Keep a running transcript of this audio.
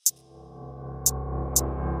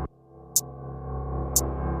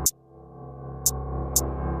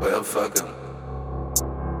Well, fuck 'em.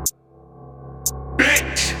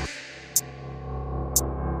 Bitch!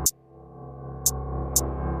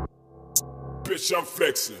 Bitch, I'm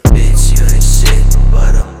flexing. Bitch, you ain't shit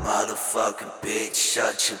but a motherfucking bitch.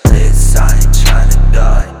 Shut your lips, I ain't tryna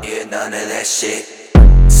die. Hear none of that shit.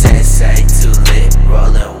 Sense ain't too lit.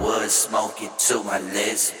 Rolling wood, smoking to my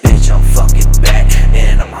lips. Bitch, I'm fucking back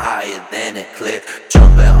and I'm higher than a clip.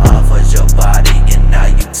 Jumping off of your body and now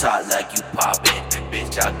you talk like you poppin'.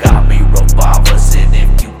 Bitch, I got me revolvers and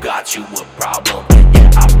if you got you a problem, yeah,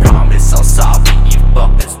 I promise I'll solve it. You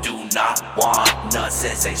fuckers do not want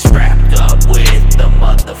nonsense. Ain't strapped up with the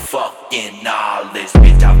motherfucking knowledge.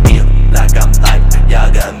 Bitch, I feel like I'm like,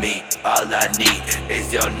 y'all got me. All I need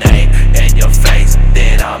is your name and your face,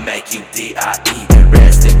 then I'll make you D.I.E.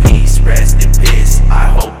 Rest in peace, rest in peace. I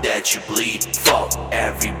hope that you bleed. Fuck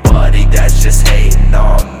everybody that's just hating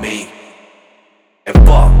on me, and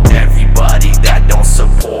fuck everybody that don't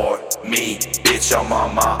support me. Bitch, I'm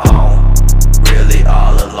on my own, really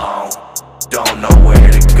all alone. Don't know where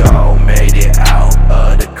to go, made it out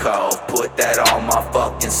of the cold. Put that on my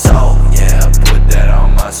fucking soul, yeah, put that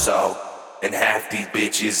on my soul. And half these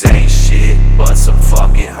bitches ain't shit but some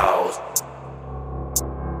fucking hoes.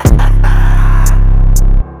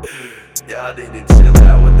 Y'all need to chill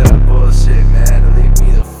out with that bullshit, man, and leave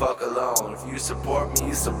me the fuck alone. If you support me,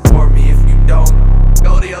 you support me. If you don't,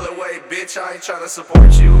 go the other way, bitch, I ain't tryna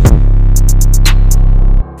support you.